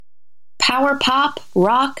power pop,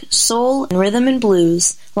 rock, soul, and rhythm and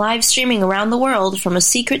blues. Live streaming around the world from a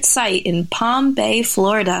secret site in Palm Bay,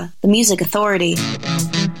 Florida. The Music Authority.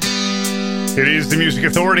 It is the Music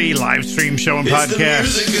Authority live stream show and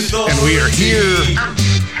podcast. And we are here.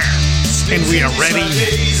 And we are ready.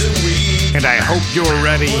 And I hope you're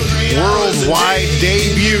ready. Worldwide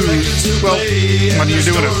debuts. Well, when you're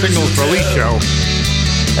doing a singles release show,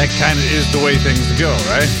 that kind of is the way things go,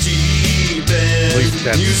 right? At least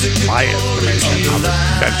that's my estimation on the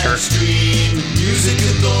venture.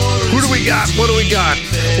 Who do we got? What do we got?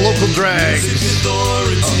 Local drags.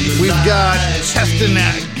 We've got Heston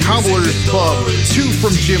at Cobbler's Pub. 2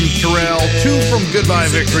 from Jim Terrell. 2 from Goodbye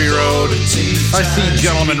Victory Road. I see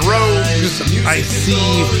Gentleman Rogues. I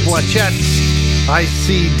see Fletchettes. I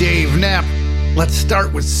see Dave Knapp. Let's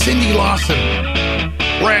start with Cindy Lawson.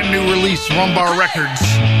 Brand new release, Rumbar Records.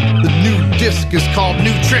 The new disc is called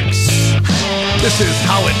New Tricks. This is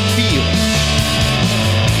How It Feels.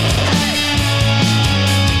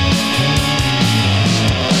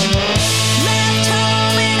 Left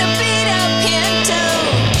home in a beat-up Pinto,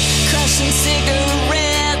 crushing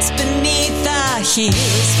cigarettes beneath our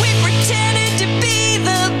heels. We pretended to be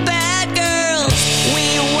the bad girls.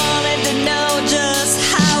 We wanted to know just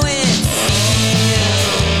how it feels.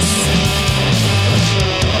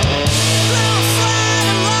 Blow a flight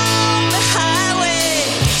along the highway,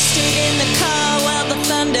 stayed in the car while the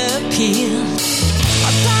thunder pealed.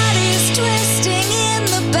 Our bodies twisting in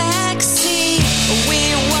the backseat. We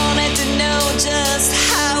wanted to know just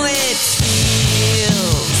how it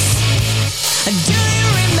feels. Do you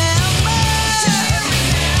remember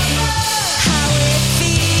how it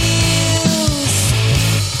feels?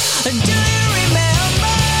 Do you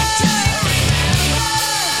remember?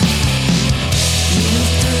 You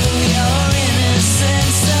threw your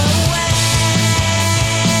innocence away.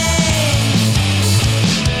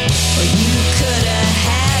 Or you could have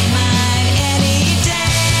had mine any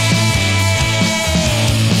day.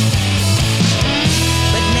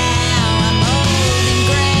 But now I'm old and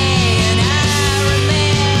gray, and I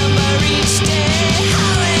remember each day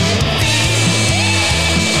how it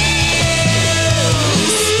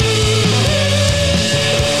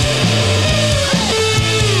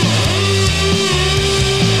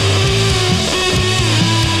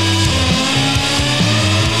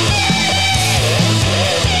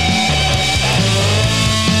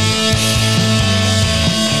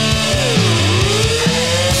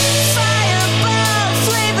Fireball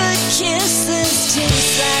flavored kisses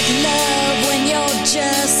taste like love when you're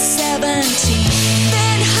just 17.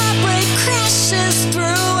 Then heartbreak crashes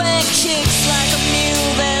through and kicks like a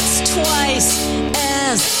mule that's twice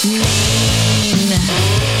as mean.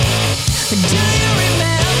 Do you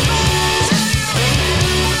remember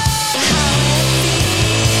how it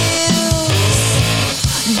feels?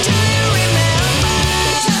 Do you remember?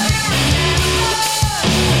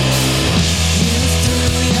 You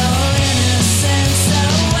threw your innocence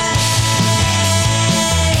away.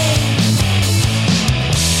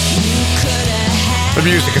 You could have had The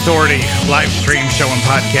Music Authority live stream show and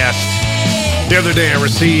podcast. The other day I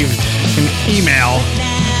received an email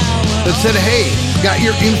that said, hey, got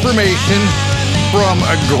your information from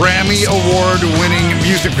a Grammy Award-winning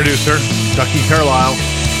music producer, Ducky Carlisle,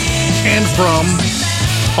 and from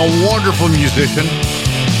a wonderful musician,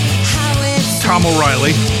 how it Tom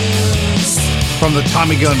O'Reilly, from the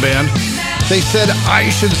Tommy Gun Band. They said I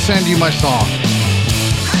should send you my song.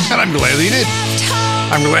 And I'm glad they did.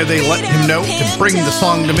 I'm glad they let him know to bring the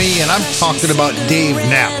song to me, and I'm talking about Dave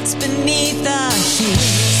Knapp.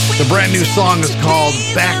 The brand new song is called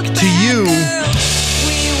Back to You.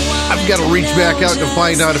 I've got to reach back out to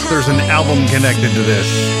find out if there's an album connected to this.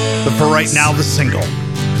 But for right now, the single.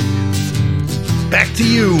 Back to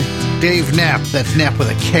You, Dave Knapp. That's Knapp with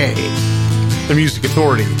a K. The Music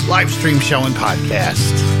Authority, live stream show and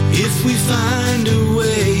podcast. If we find a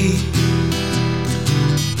way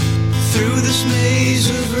through this maze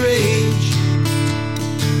of rage,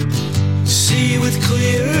 see with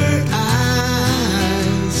clearer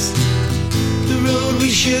eyes the road we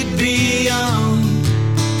should be on.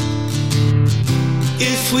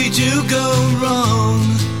 If we do go wrong,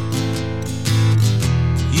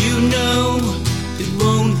 you know it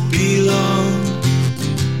won't be long.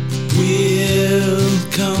 We'll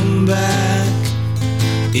come back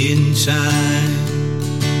in time.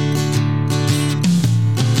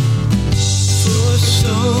 For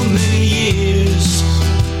so many years,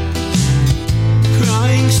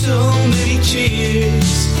 crying so many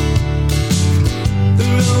tears, the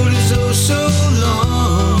road is oh so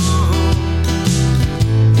long,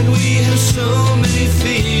 and we have so many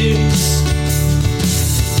fears.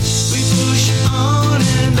 We push on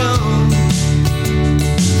and on.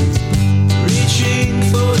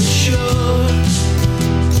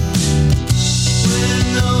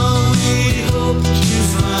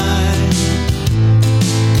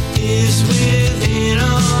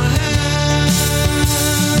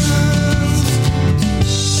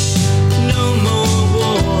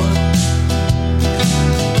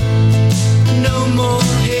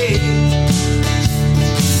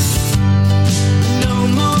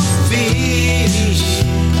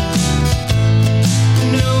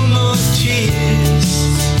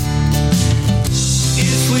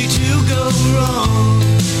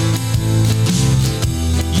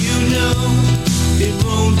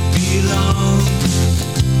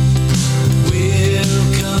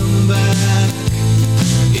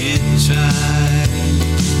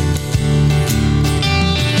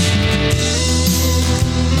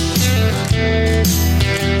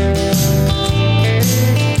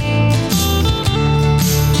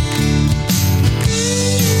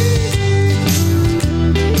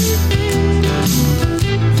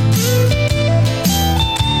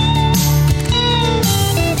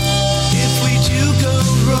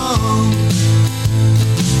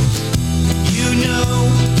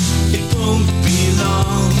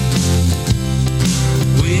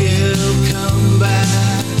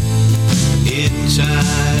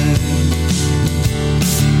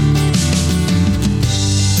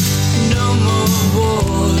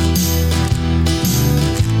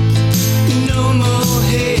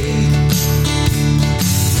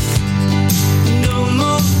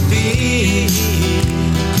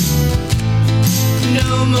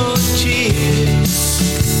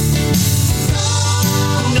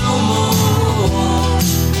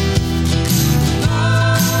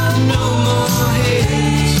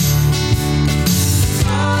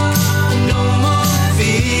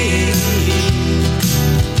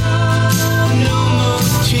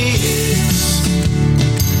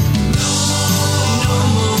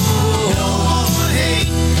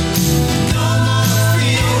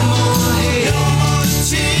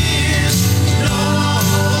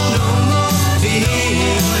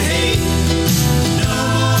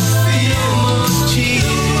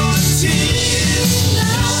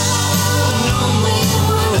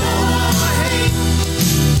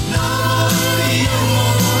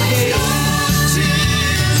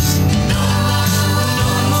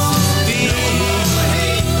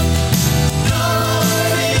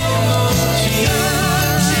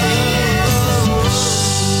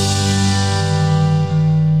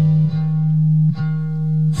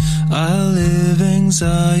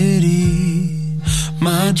 anxiety.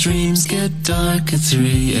 My dreams get dark at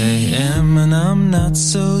 3 a.m. and I'm not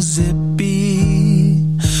so zippy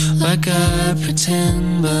like I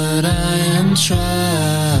pretend, but I am trying.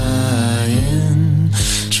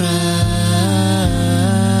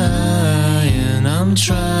 I'm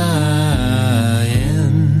trying.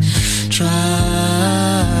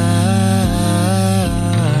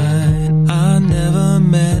 I never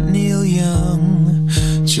met Neil Young,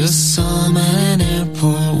 just saw him at an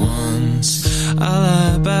airport once. I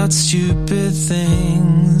lie about stupid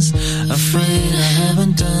things, afraid I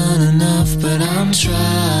haven't done enough, but I'm trying.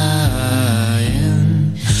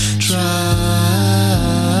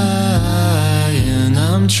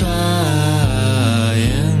 I'm trying.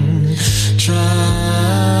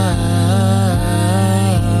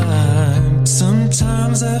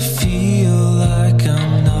 Sometimes I feel like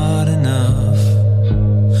I'm not enough.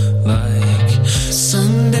 Like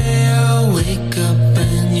someday I'll wake up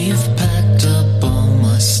and you've packed up all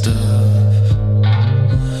my stuff.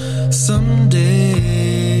 Some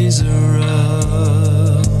days are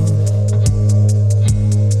rough,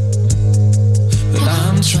 but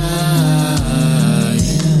I'm trying.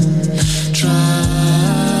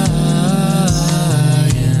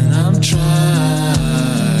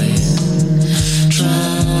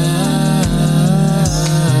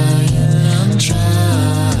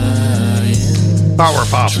 Power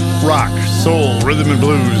pop, rock, soul, rhythm and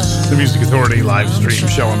blues, the Music Authority live stream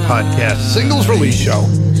show and podcast, singles release show.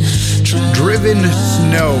 Driven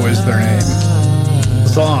Snow is their name. The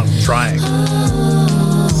song, Trying.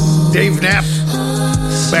 Dave Knapp,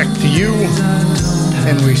 back to you.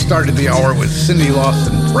 And we started the hour with Cindy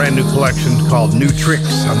Lawson's brand new collection called New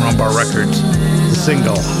Tricks on Rumbar Records. The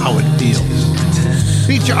single, How It Feels.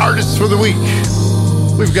 Feature artists for the week.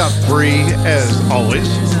 We've got 3, as always.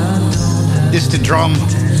 Distant Drum,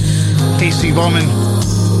 Casey Bowman,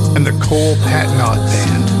 and the Cole Patnod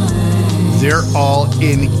Band. They're all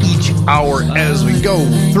in each hour as we go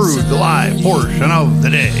through the live portion of the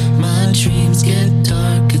day. My dreams get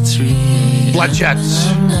dark at 3 a.m. Fletchettes.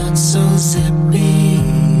 I'm not so zippy.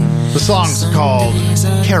 The song's called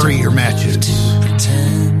Carry Your Matches.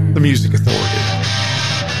 The Music Authority.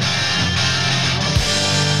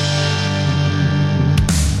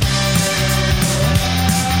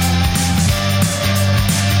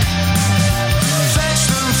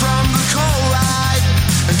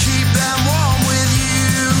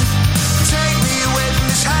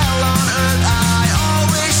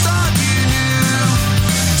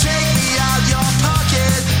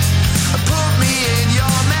 Put me in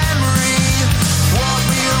your memory, walk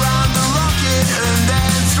me around the rocket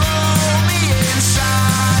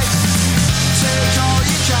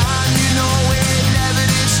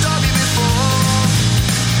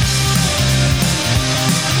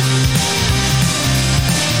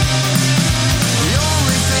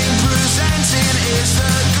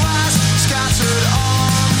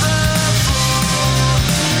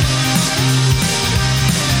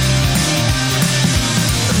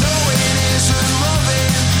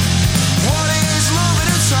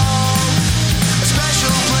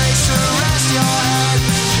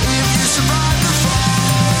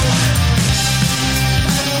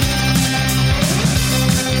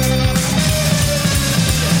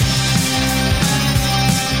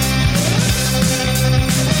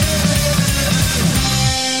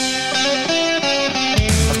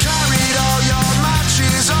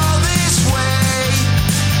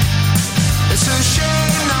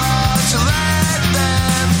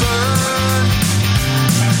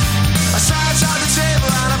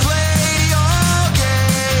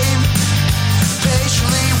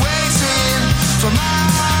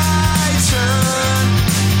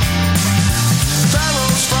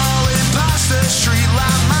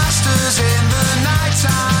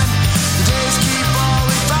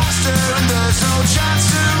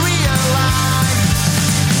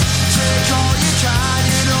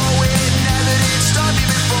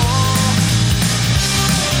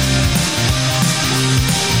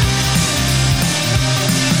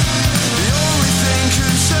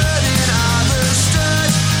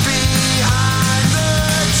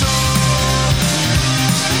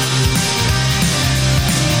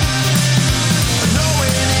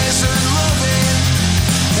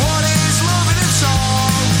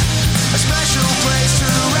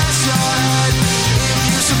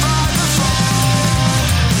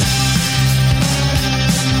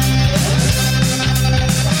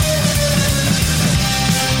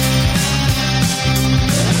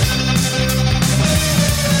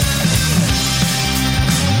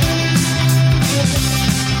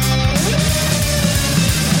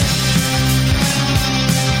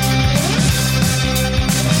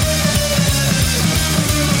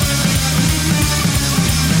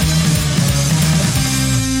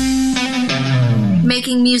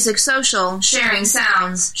Making music social, sharing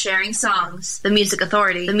sounds, sharing songs. The Music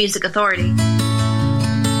Authority. The Music Authority.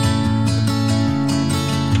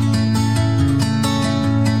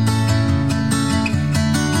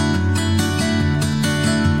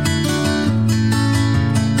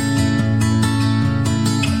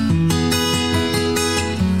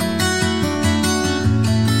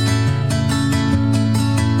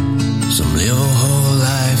 Some live a whole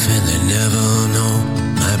life and they never know.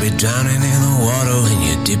 Might be drowning in the water when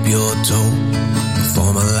you dip your toe.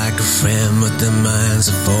 Performing like a friend but their mind's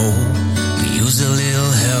a foe. They use a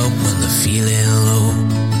little help when they're feeling low.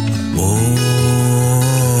 Whoa,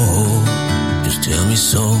 just tell me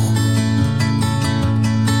so.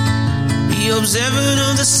 Be observant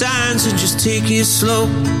of the signs and just take it slow.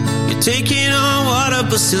 You're taking on water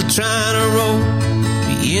but still trying to row.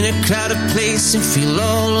 Be in a crowded place and feel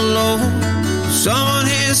all alone. Someone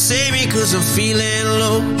here save me cause I'm feeling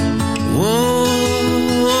low.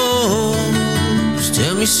 Whoa, just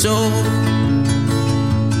tell me so.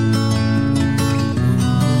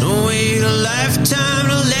 Don't wait a lifetime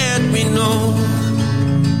to let me know.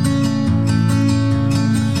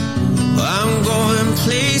 I'm going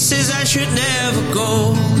places I should never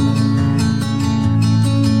go.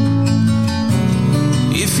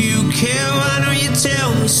 If you care, why don't you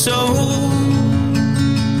tell me so?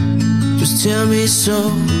 Just tell me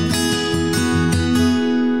so.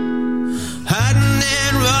 Hiding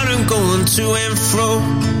and running, going to and fro.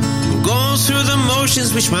 Going through the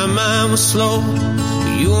motions, wish my mind was slow.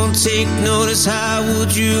 You won't take notice, how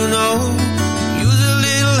would you know? Use a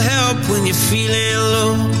little help when you're feeling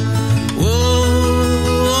low.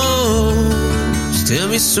 Whoa, just tell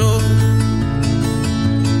me so.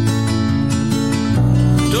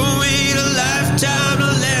 Don't wait a lifetime to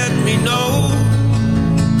let me know.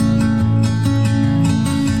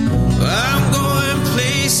 I'm going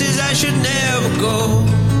places I should never go.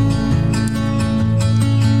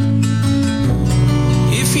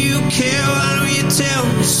 If you care, why don't you tell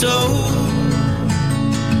me so?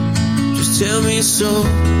 Just tell me so.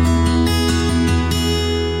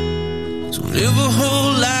 So live a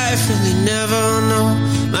whole life and you never know.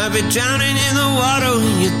 Might be drowning in the water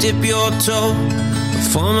when you dip your toe.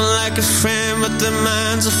 Performing like a friend but their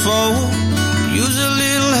mind's a foe. Use a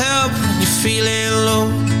little help when you're feeling low.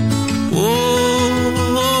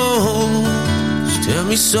 Whoa, just tell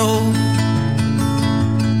me so.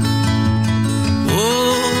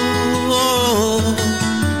 Whoa,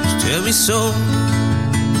 just tell me so.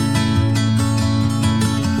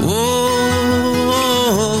 Whoa,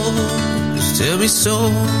 just tell me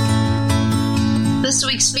so. This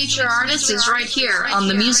week's feature artist is right here on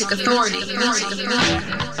The Music Authority. The Music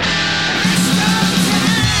Authority.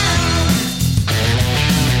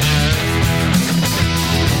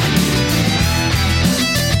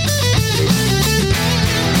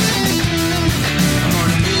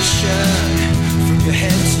 Your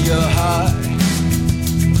head to your heart.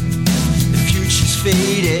 The future's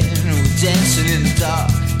fading, we're dancing in the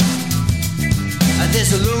dark. And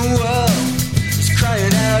there's a lone world that's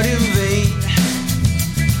crying out in vain.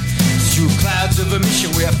 Through clouds of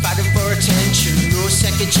emission, we are fighting for attention. No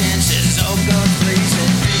second chances, all gone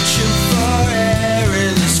blazing. Reaching for air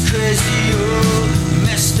in this crazy old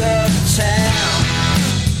messed up town.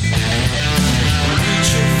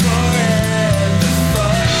 Reaching for air.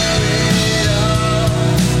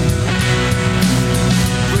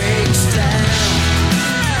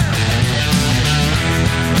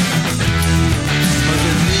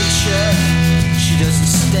 She doesn't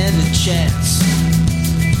stand a chance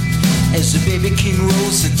as the baby king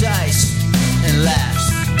rolls the dice and laughs.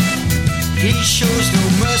 He shows no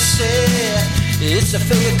mercy, it's a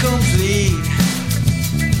fait complete.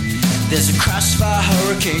 There's a crossfire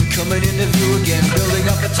hurricane coming into view again, building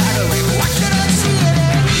up a tidal wave. Why can't I see it?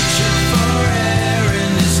 Reaching for air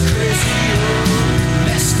in this crazy old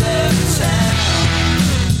messed up town.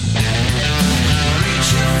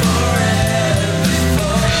 Reaching for air.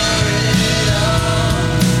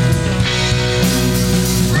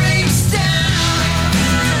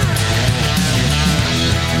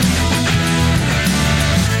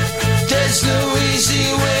 There's no easy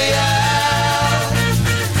way out,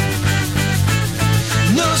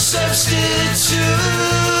 no substitute.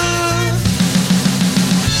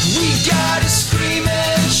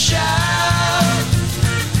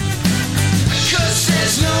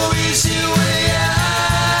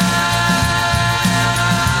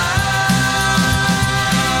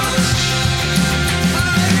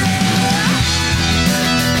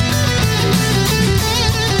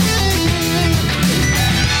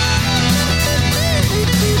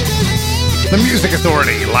 The Music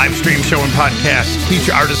Authority, live stream show and podcast.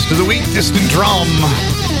 Feature Artist of the Week, Distant Drum.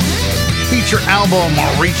 Feature album,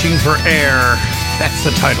 Reaching for Air. That's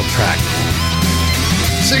the title track.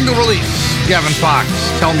 Single release, Gavin Fox,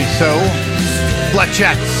 Tell Me So.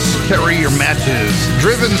 Fletchettes, Carry Your Matches.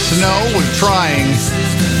 Driven Snow with Trying.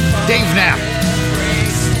 Dave Knapp,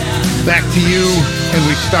 Back to You. And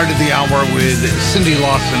we started the hour with Cindy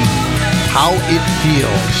Lawson, How It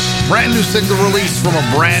Feels. Brand new single release from a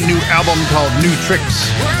brand new album called New Tricks.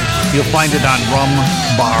 You'll find it on Rum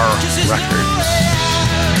Bar Records.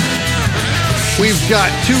 We've got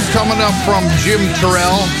two coming up from Jim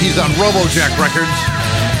Terrell. He's on Robojack Records.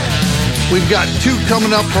 We've got two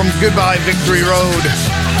coming up from Goodbye Victory Road.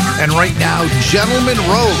 And right now, Gentleman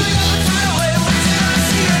Rose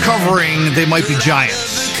covering They Might Be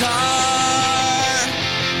Giants.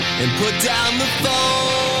 And put down the phone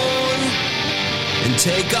and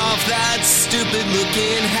take off that stupid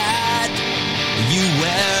looking hat you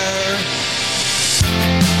wear.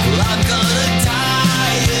 Well, I'm gonna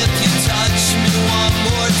die if you touch me one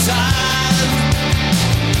more time.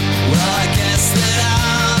 Well, I guess that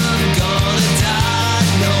I'm gonna die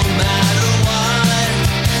no matter what.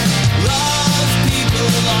 Love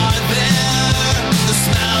people are there, the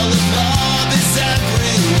smell of love is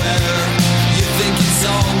everywhere. You think it's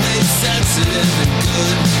always sensitive and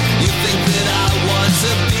good. You think that I want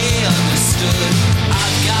to be understood.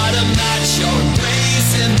 I've got to match your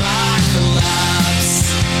grace in my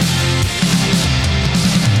collapse.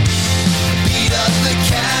 Beat up the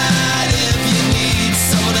cat if you need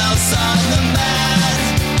someone else on the mat.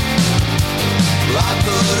 I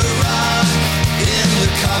put a rock in the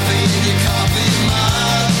coffee in your coffee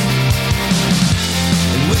mug.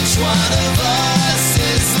 And which one of us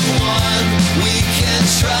is the one we can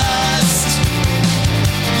trust?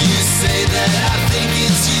 You say that I think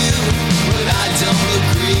it's you, but I don't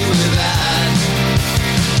agree with that.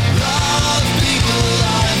 Love people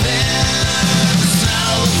are there, the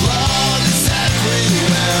smell of love is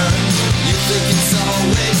everywhere. You think it's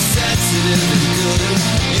always sensitive and good.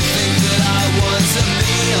 You think that I want to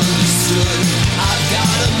be understood. I've got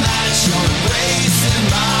to match your grace in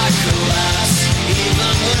my collapse. Even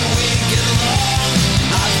when we get along,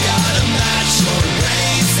 I've got to match your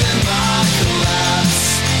grace in my collapse.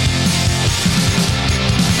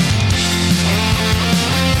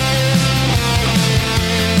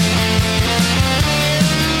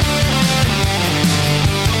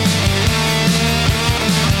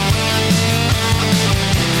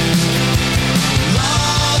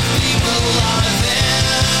 Love people are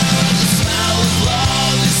there, the smell of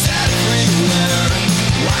love is everywhere.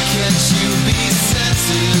 Why can't you be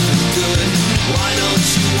sensitive and good? Why don't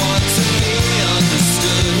you want to be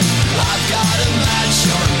understood? I've got to match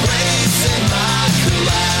your grace in my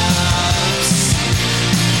collapse.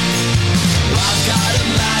 I've got to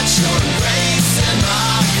match your grace in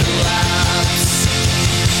my collapse.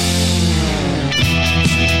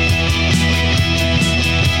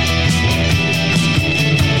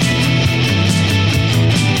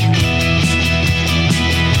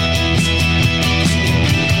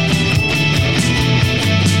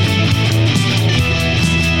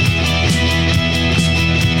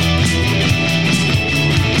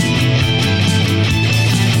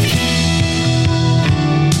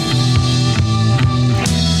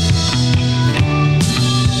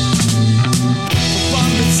 On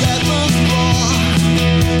the 7th floor,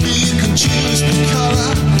 you can choose the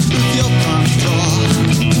color of your front door.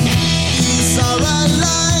 These are our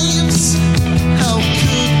lives. How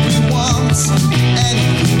could we want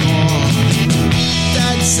anything more?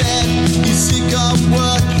 Dad said he's sick of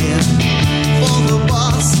working for the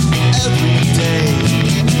boss every day.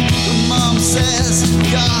 The mom says,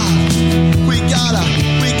 God, we gotta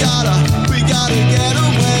get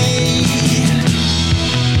away.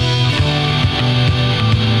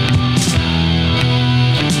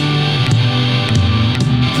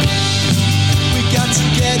 We got to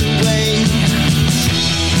get away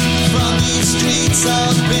from these streets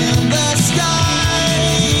up in the sky.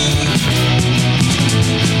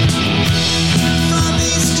 From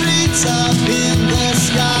these streets up in the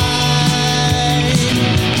sky.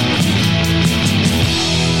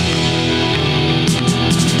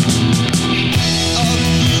 A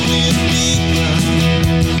few bigger,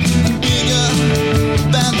 bigger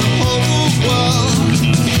than the whole world.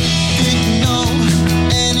 Didn't know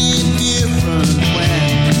any different when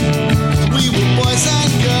we were boys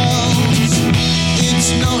and girls. It's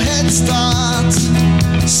no head start,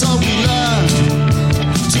 so we learned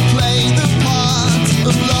to play the part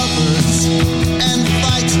of lovers and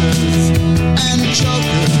fighters and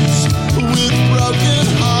jokers with broken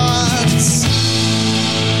hearts.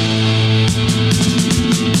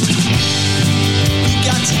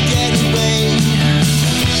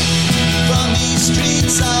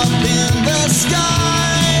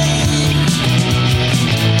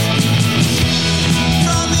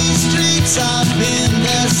 lights up in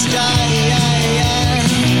the sky.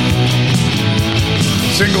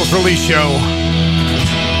 Singles release show.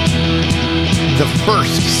 The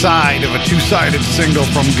first side of a two-sided single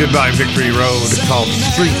from Goodbye Victory Road called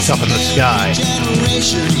Streets Up in the Sky.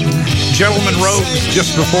 Gentlemen Rogues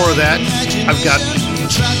just before that. I've got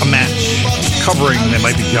a match covering They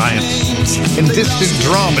Might Be Giants. And Distant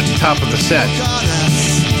Drum at the top of the set.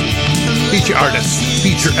 Feature artist,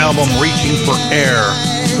 feature album Reaching for Air.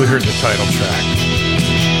 We heard the title track.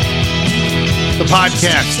 The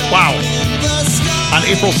podcast, wow. On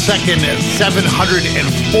April 2nd, 740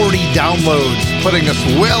 downloads, putting us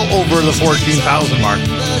well over the 14,000 mark.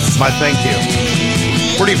 My thank you.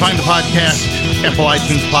 Where do you find the podcast? Apple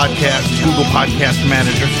iTunes Podcast, Google Podcast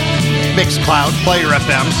Manager, Mixcloud, Player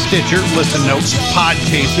FM, Stitcher, Listen Notes,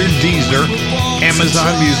 Podchaser, Deezer,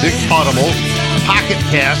 Amazon Music, Audible, Pocket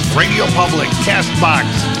Cast, Radio Public, Castbox,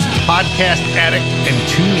 Podcast Addict, and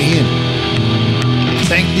TuneIn.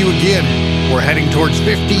 Thank you again. We're heading towards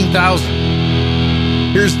 15,000.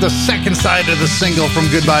 Here's the second side of the single from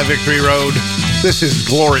Goodbye Victory Road. This is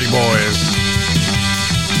Glory Boys.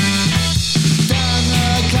 Down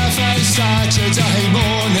the cafe Saturday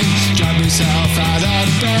morning, drag myself out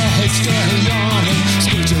of bed, still yawning.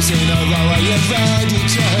 Scooters in a row, are you ready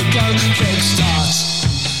to go? Kickstart,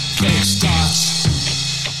 kickstart.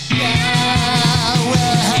 Yeah,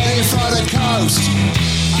 we're heading for the coast,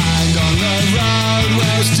 and on the road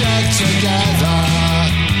we'll stick together.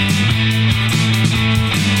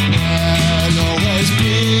 Always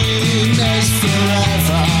been as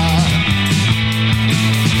forever.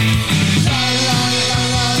 La la la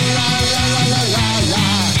la la la la la la.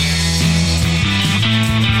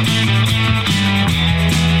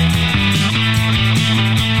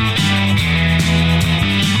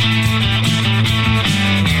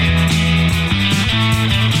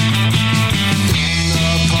 In the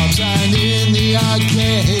pubs and in the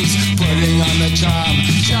arcades, putting on the charm,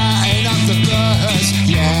 chatting up the buzz.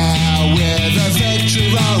 Yeah, we're the Victory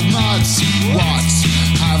Road mods. What?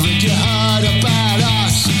 Haven't you heard about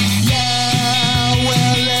us? Yeah,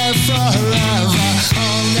 we'll live forever.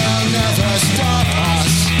 Oh, they'll never stop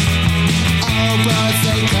us. Oh, but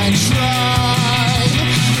they can try.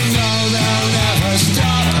 No, they'll never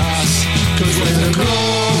stop us. 'Cause we're the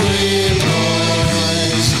Glory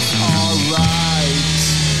Boys. Alright.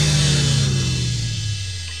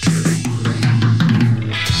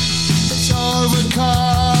 It's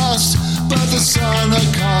overcast, but the sun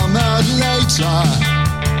will come out later.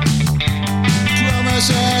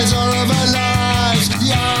 Promises all of our lives.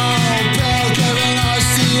 Yo, Bill giving us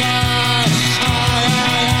the eye.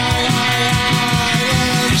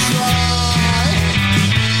 And try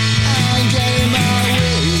and get my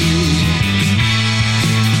way.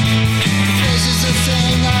 This is the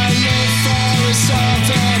thing I live for, is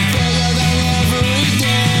something bigger than every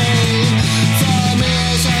day. For me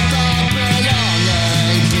it's about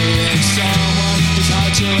belonging, being someone is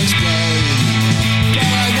hard to explain. But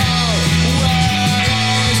I know we'll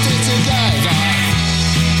always stick together.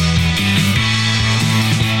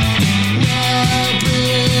 We'll be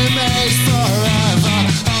mates forever.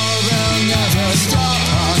 Oh, they'll never stop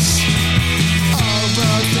us. Oh,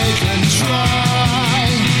 but they can try.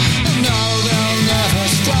 No, they'll never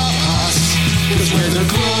stop us. 'Cause we're the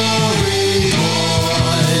Glory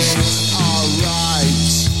Boys. Alright.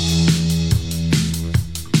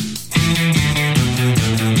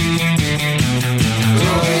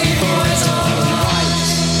 Glory Boys, alright.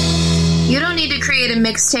 You don't need to create a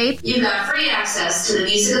mixtape. You've got free access to the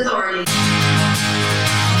Music Authority.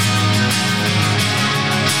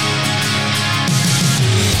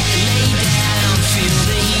 Lay down, feel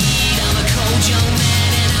the heat. I'm a cold young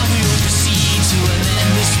man and I will proceed to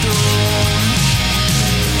amend the storm.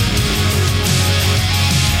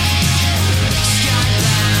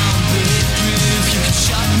 Skybound, bulletproof. You can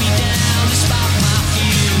shut me down to spark my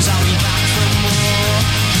fumes. I'll be back for more.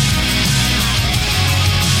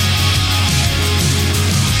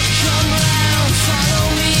 Come round, follow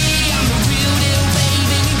me. I'm the real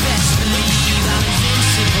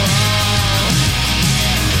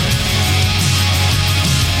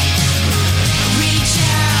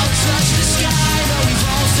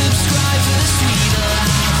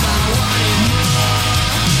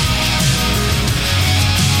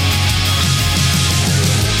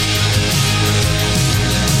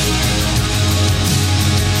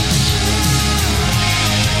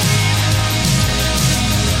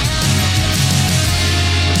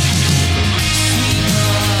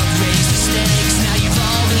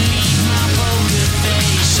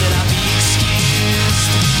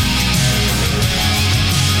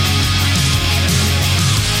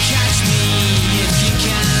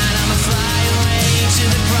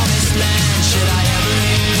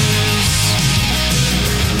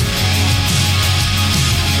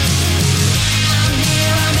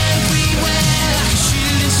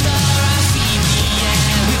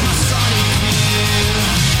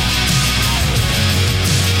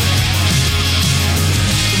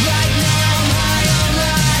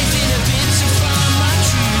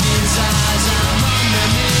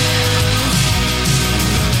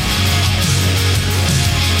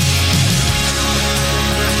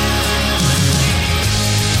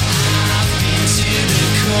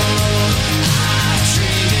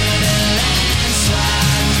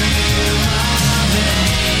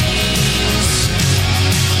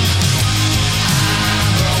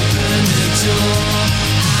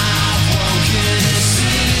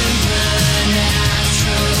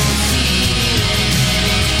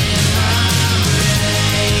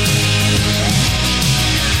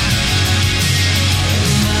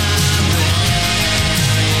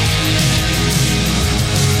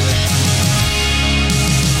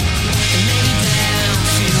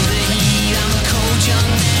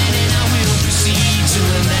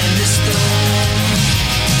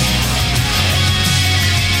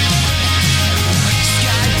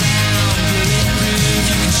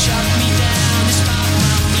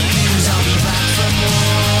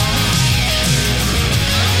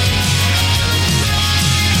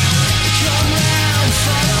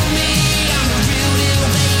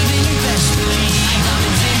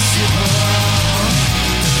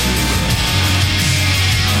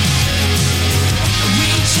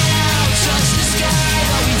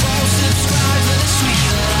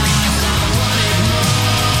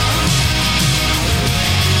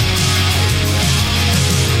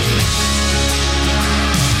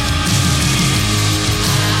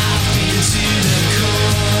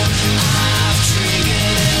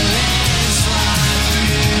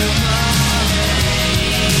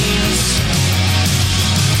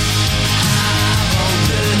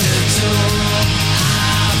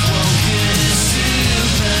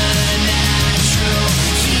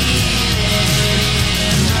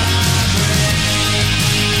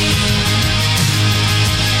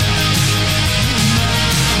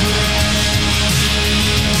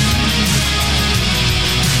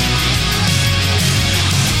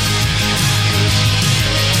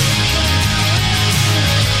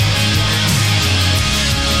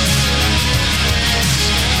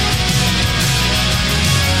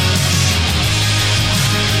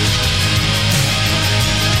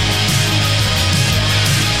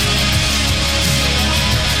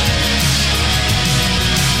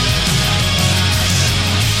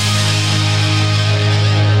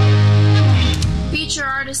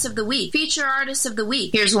of the week, feature artist of the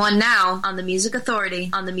week. Here's one now on the Music Authority,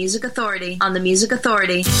 on the Music Authority, on the Music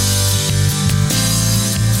Authority.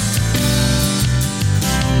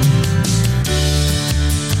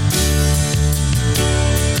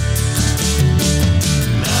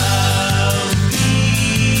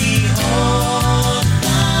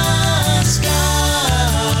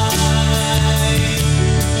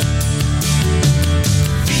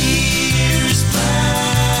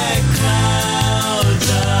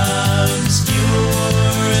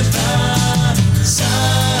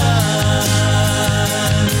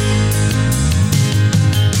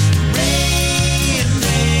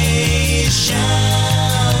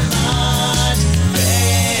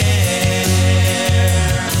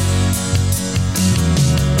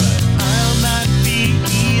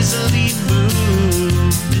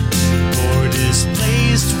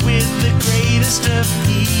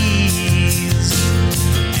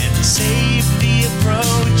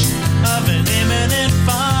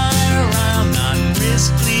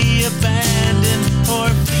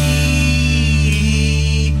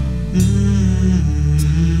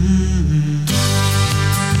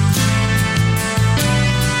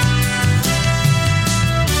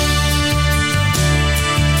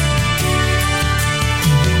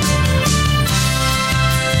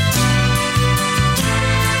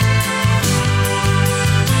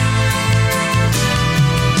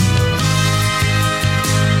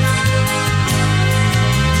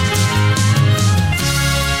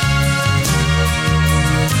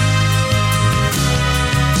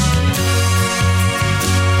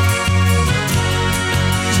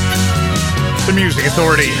 Music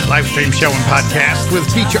Authority live stream show and podcast with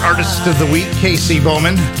feature artist of the week, Casey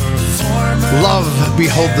Bowman. Love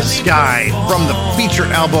Behold the Sky from the feature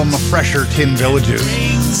album Fresher Tin Villages.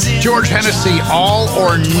 George Hennessy, All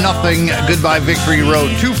or Nothing, Goodbye Victory Road,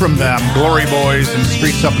 two from them, Glory Boys and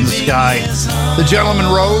Streets Up in the Sky. The Gentlemen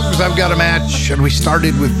Rogues, I've Got a Match, and we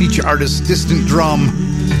started with feature artist Distant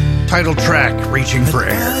Drum, title track Reaching for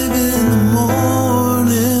Air.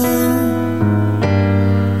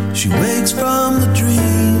 She wakes from the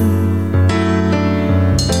dream.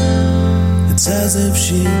 It's as if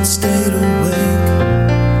she'd stayed awake.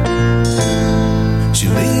 She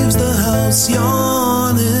leaves the house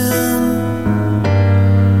yawning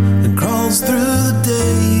and crawls through the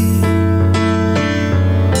day.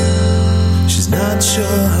 She's not sure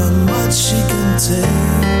how much she can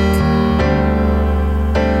take.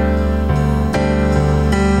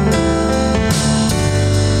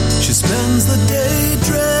 She spends the day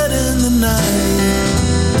dreading the night,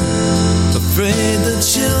 afraid that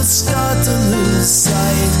she'll start to lose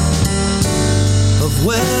sight of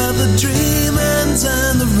where the dream ends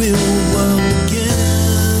and the real world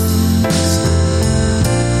begins.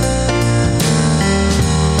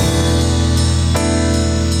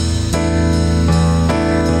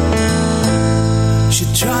 She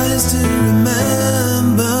tries to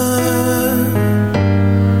remember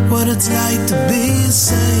what it's like to be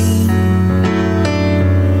sane,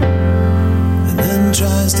 and then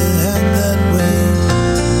tries to act that way.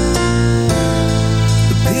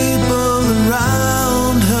 The people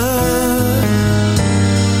around her,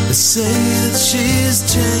 they say that she's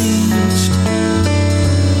changed.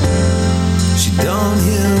 She don't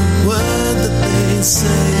hear a word that they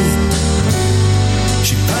say.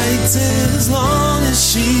 She fights it as long as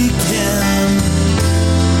she can,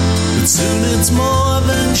 but soon it's more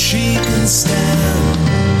than she can stand.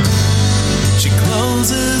 She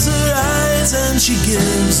closes her eyes and she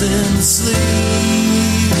gives in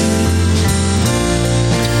sleep.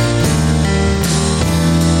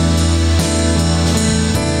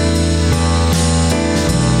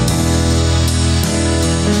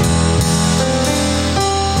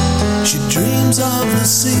 She dreams of the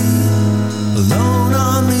sea, alone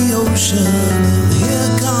on the ocean, and here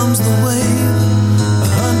comes the wave,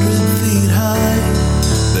 100 feet high.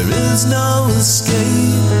 There is no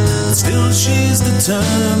escape, but still she's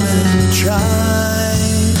determined to try.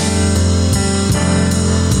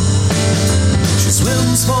 She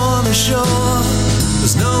swims for the shore,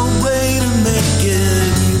 there's no way to make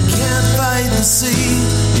it. You can't fight the sea,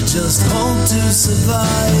 you just hope to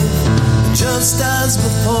survive. And just as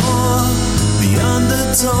before, the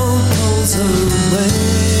undertow pulls her away.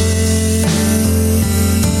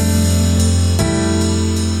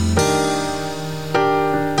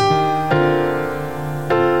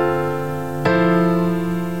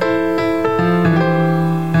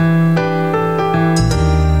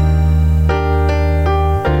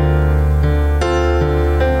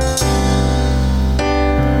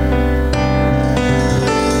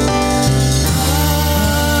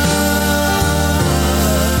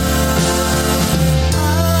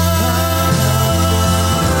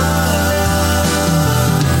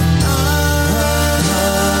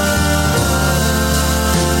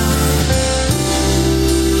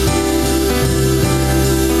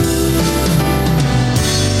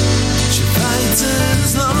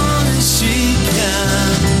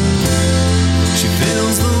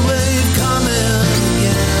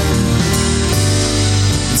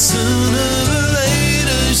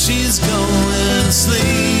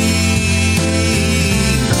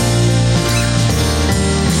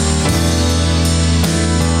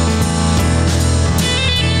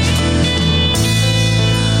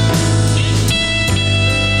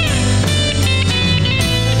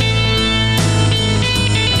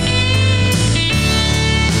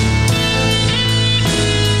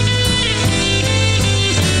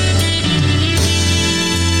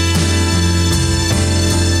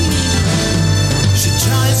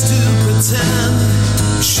 pretend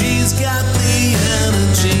she's got the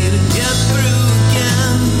energy to get through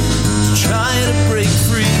again, to try to break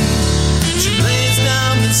free. She lays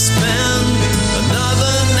down to spend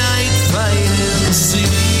another night fighting the sea.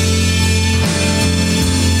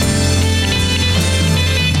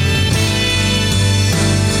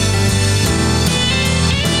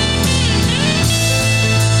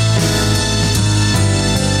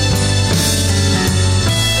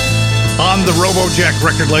 On the RoboJack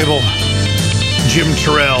record label, Jim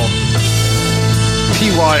Terrell,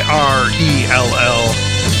 Tyrell.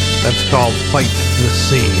 That's called Fight the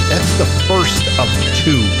Sea. That's the first of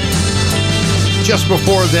two. Just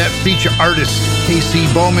before that, feature artist Casey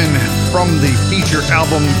Bowman from the feature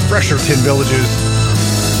album Fresherton Villages,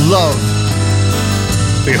 Love,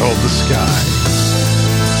 Behold the Sky.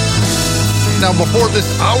 Now, before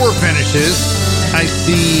this hour finishes, I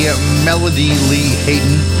see Melody Lee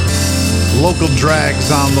Hayden. Local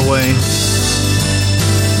Drags on the way.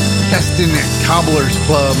 Keston Cobbler's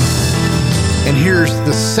Club. And here's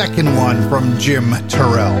the second one from Jim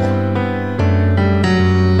Terrell.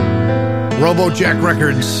 RoboJack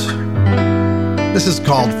Records. This is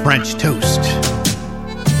called French Toast.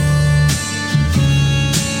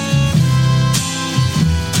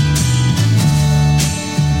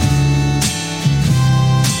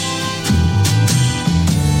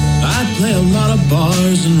 Play a lot of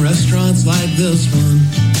bars and restaurants like this one.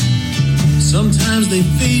 Sometimes they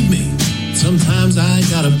feed me, sometimes I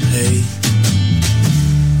gotta pay.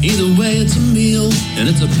 Either way it's a meal, and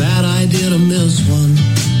it's a bad idea to miss one.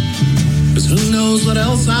 'Cause who knows what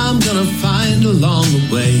else I'm gonna find along the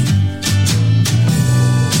way.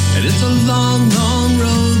 And it's a long, long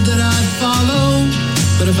road that I follow,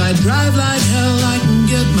 but if I drive like hell I can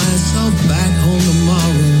get myself back home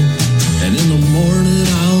tomorrow. And in the morning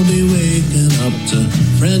I'll be waking up to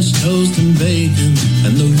French toast and bacon,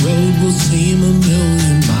 and the road will seem a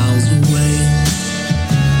million miles away.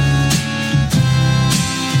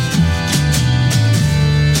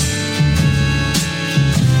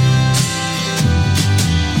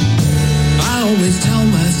 I always tell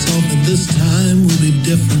myself that this time will be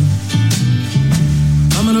different.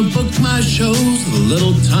 I'm gonna book my shows with a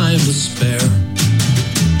little time to spare.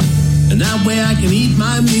 And that way I can eat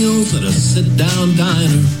my meals at a sit-down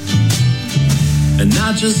diner and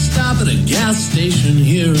not just stop at a gas station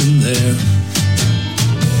here and there.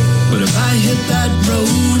 But if I hit that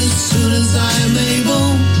road as soon as I am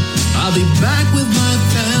able, I'll be back with my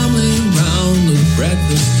family round the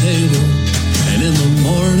breakfast table. And in the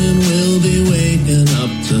morning we'll be waking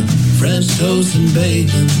up to French toast and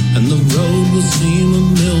bacon, and the road will seem a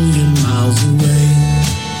million miles away.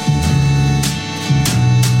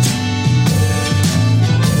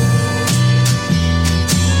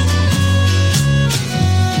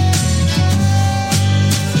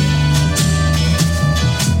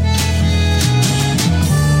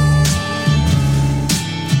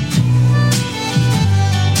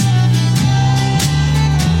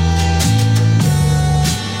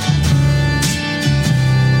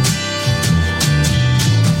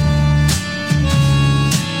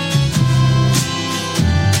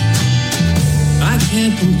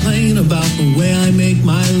 Complain about the way I make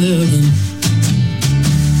my living,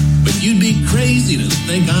 but you'd be crazy to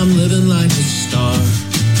think I'm living like a star.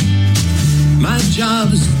 My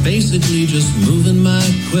job is basically just moving my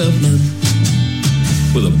equipment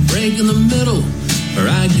with a break in the middle where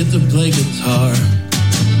I get to play guitar.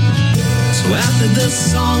 So after this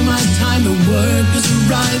song my time at work is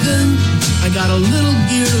arriving. I got a little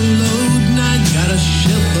gear to load and I got a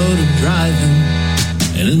shitload of driving.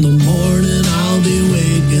 And in the morning I'll be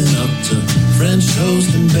waking up to French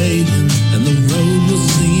toast and bacon, and the road will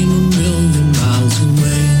seem a million miles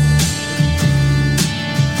away.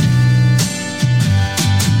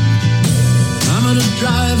 I'm gonna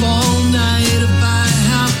drive all night if I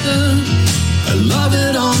have to. I love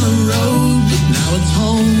it on the road, but now it's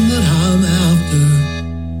home that I'm after.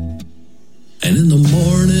 And in the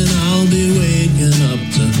morning I'll be waking up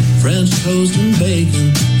to French toast and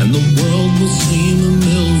bacon, and the world will seem a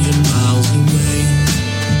million miles away.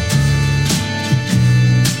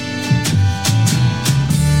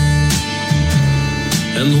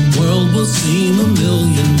 And the world will seem a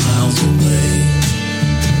million miles away.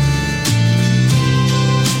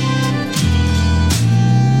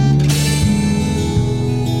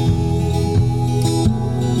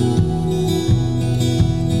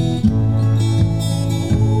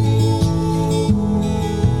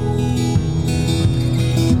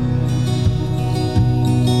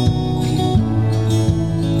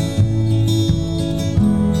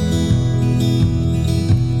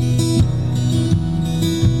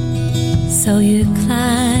 So you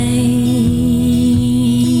climb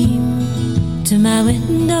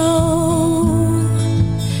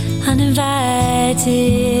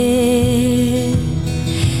waited,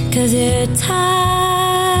 'cause you're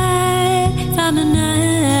tired from a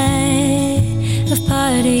night of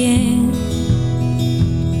partying.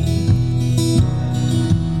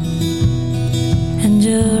 And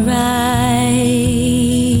your eyes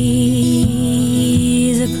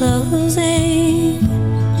are closing,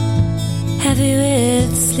 heavy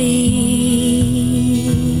with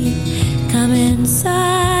sleep. Come inside,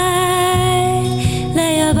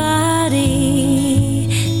 lay your body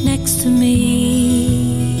next to me.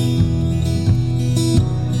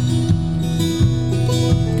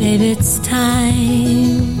 Babe, it's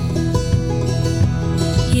time.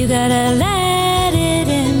 You gotta let it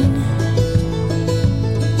in.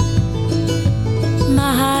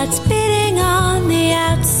 My heart's beating on the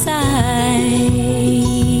outside,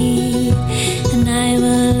 and I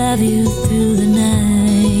will love you through the night.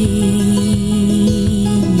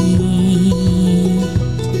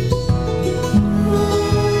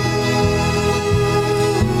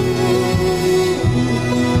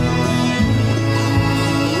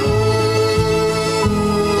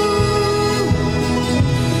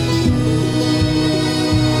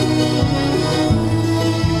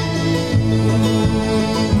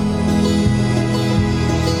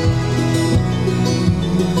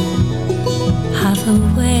 Half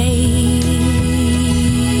away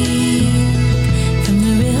from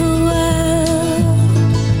the real world,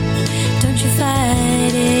 don't you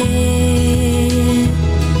fight it.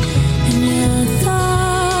 And your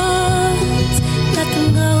thoughts, let them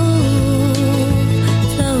go,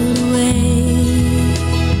 float away.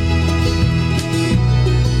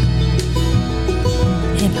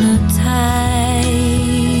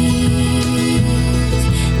 Hypnotized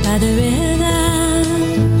by the rhythm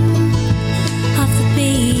of the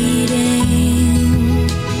beating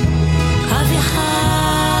of your heart.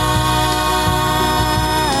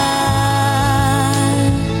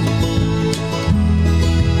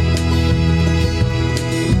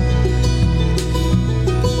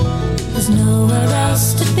 There's nowhere else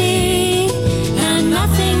to be, and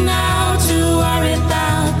nothing now to worry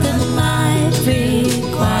about that might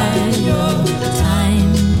require your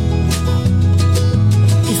time.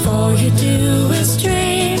 If all you do is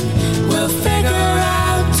dream, we'll figure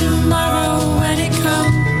out tomorrow when it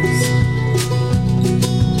comes.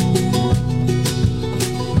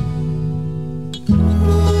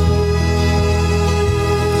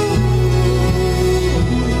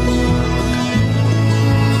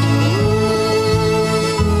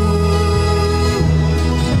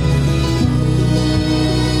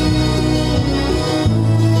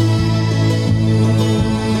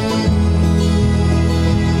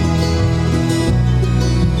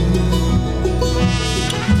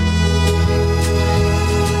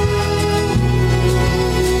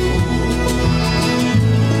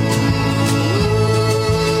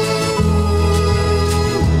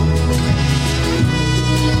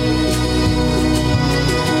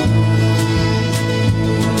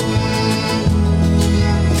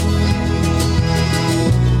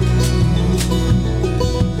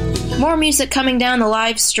 More music coming down the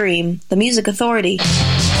live stream. The Music Authority.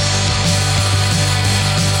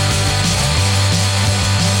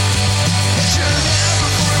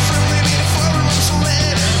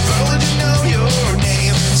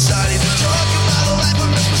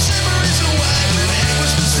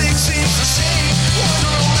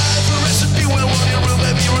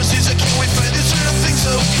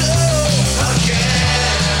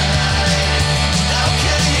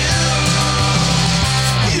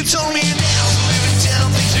 You told me now to live it down,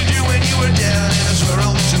 things to do when you were down, and I swear I'll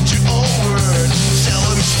listen to all words. Sell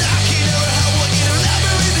them stock, you never have one, you don't ever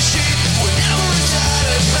read the shit. We're never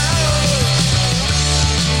retired mode.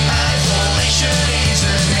 Isolation is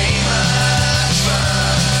a name I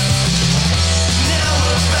find. Now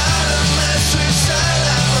we're about to mess with silent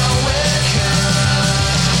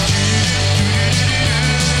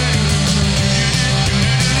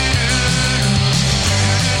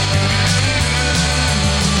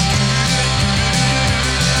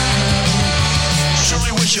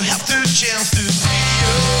surely wish you have the chance to be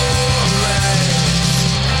alright.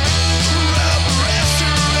 Rob a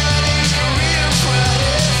restaurant in Korean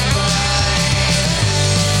pride.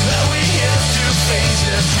 But we have to face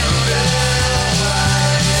it through the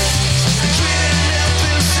lights. Between an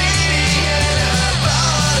empty city and a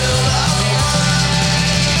bottle of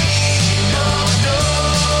wine. Oh no,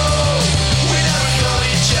 we never call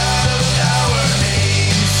each other our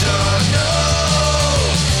names. Oh no,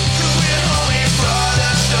 'cause we're only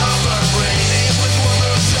products of our brain.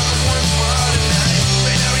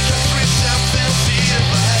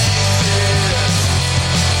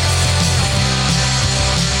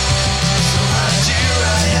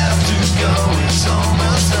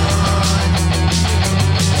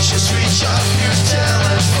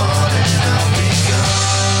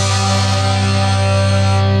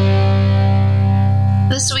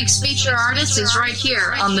 is right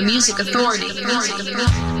here on the Music Authority.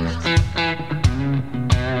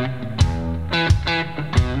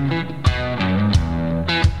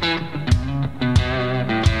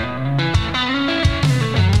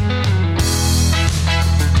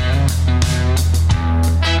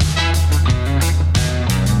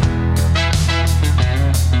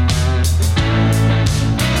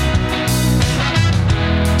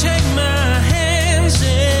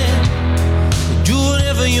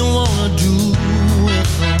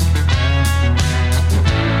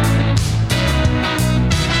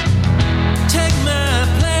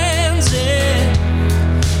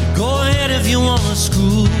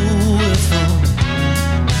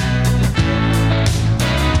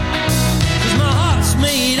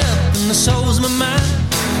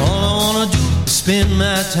 Spend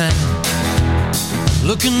my time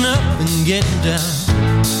looking up and getting down,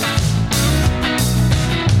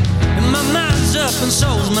 and my mind's up and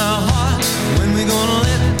so's my heart. When we gonna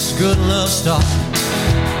let this good love start?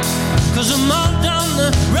 'Cause I'm all done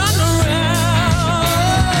to run around.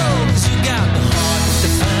 'Cause you got the heart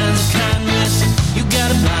that finds kindness, you got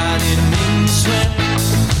a body to make me sweat,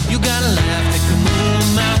 you got a laugh that can move a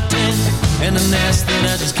mountain, and an ass that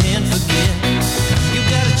I just can't forget. You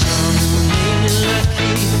got a charm that will make me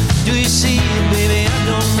lucky. Do you see it, baby? I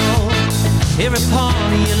don't know. Every part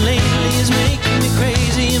of you lately is making me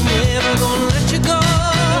crazy, and we're never gonna let you go.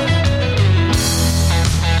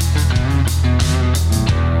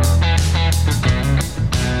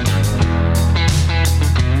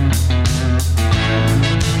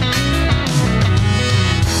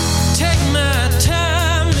 Take my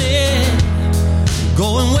time, yeah.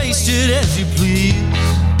 Go and waste it as you please.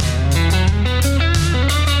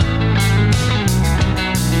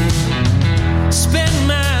 Spend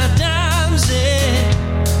my dimes, yeah.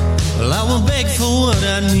 Well, I will beg for what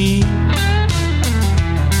I need.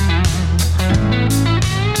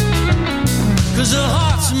 'Cause the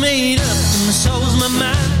heart's made up and the soul's my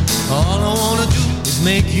mind. All I wanna do is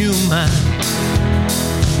make you mine.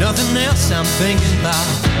 Nothing else I'm thinking about.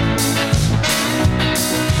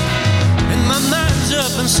 And my mind's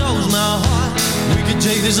up and so's my heart. We could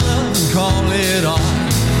take this love and call it off.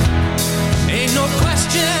 Ain't no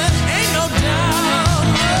question, ain't no doubt.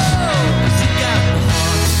 Oh, 'cause you got the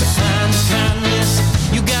heart that finds kindness,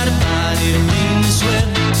 you got a body to make me sweat,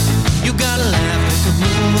 you got a laugh that could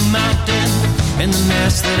move a mountain, and an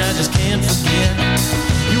ass that I just can't forget.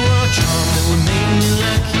 You are a charm that would make me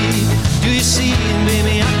lucky. Do you see it,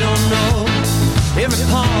 baby? I don't know. Every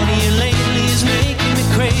part of you lately is making me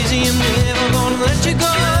crazy, and we're never gonna let you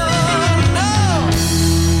go. No.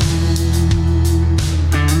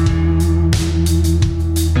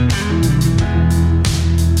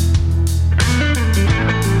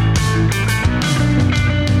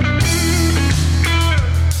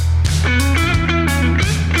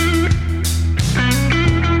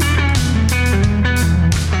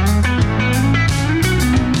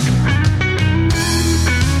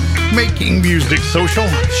 Making music social,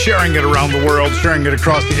 sharing it around the world, sharing it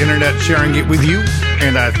across the internet, sharing it with you.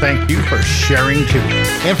 And I thank you for sharing too.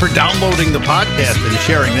 And for downloading the podcast and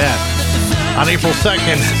sharing that. On April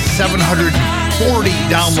 2nd, 740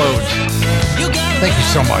 downloads. Thank you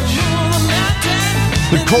so much.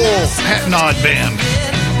 The Cole Patnod Band.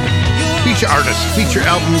 Feature artist, feature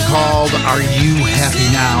album called Are You Happy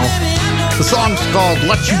Now? The song's called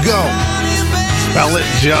Let You Go. Spell it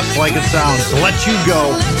just like it sounds. Let You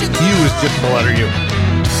Go. You is just the letter U.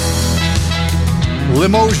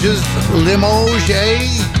 Limoges,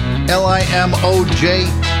 L-I-M-O-J-G.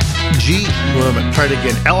 Try it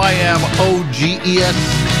again. L-I-M-O-G-E-S.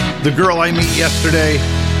 The Girl I Meet Yesterday.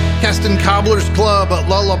 Keston Cobbler's Club,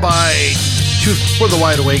 Lullaby. 2 for the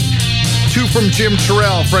Wide Awake. 2 from Jim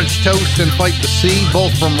Terrell, French Toast and Fight the Sea,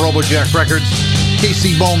 both from Robojack Records.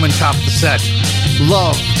 Casey Bowman topped the set.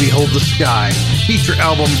 Love, Behold the Sky. Feature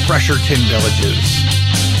album, Fresherton Villages.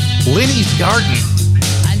 Lenny's Garden.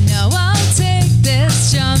 I know I'll take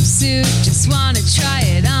this jumpsuit, just wanna try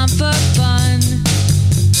it on for fun.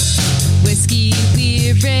 Whiskey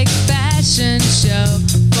lyric fashion show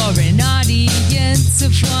for an audience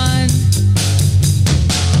of one.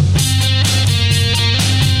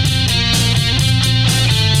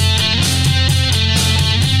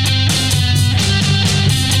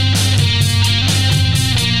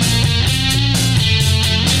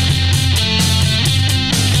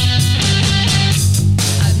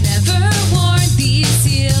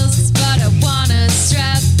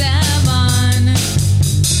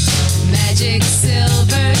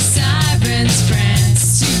 Silver sirens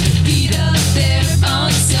prance to the beat of their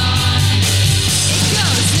own song.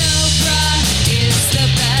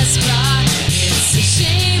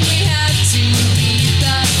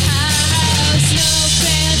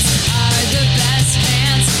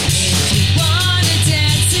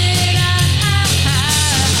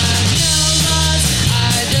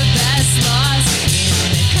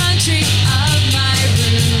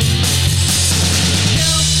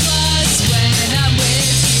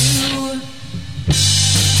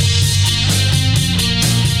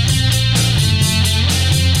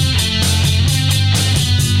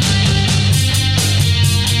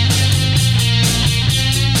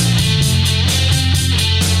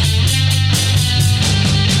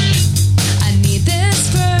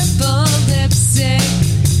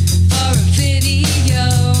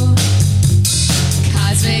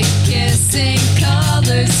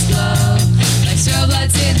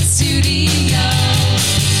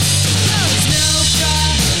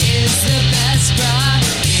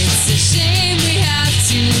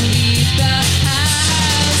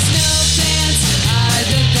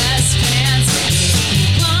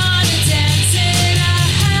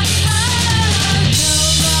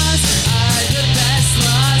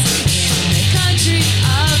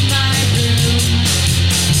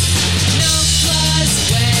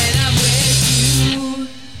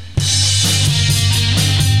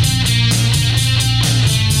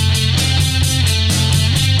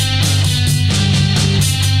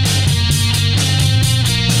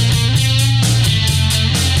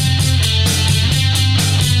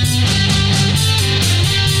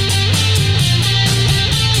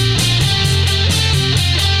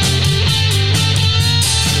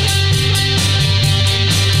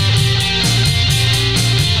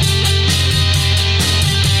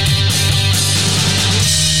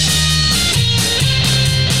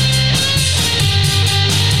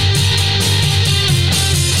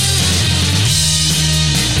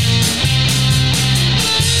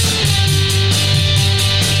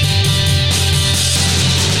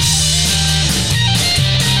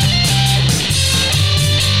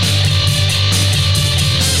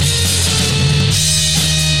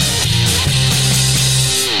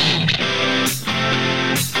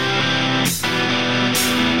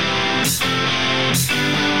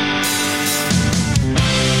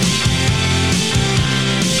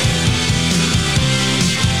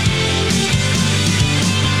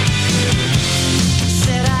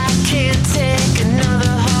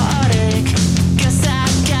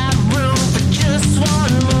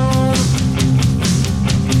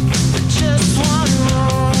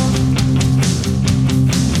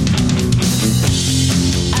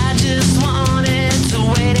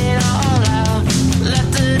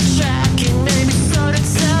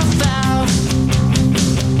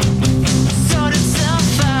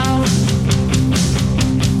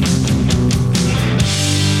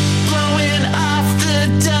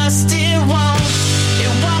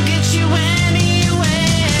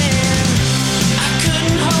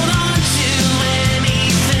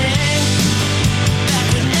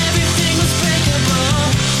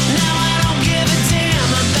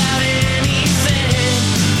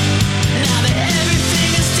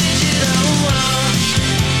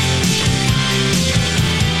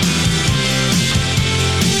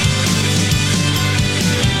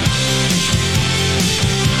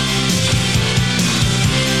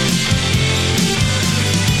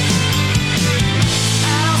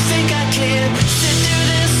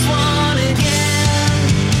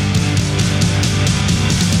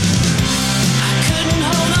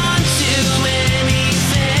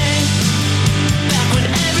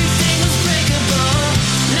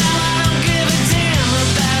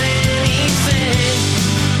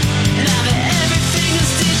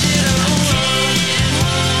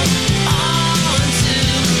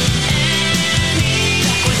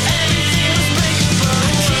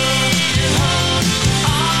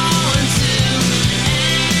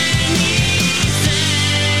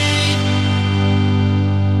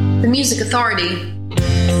 Music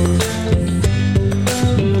Authority.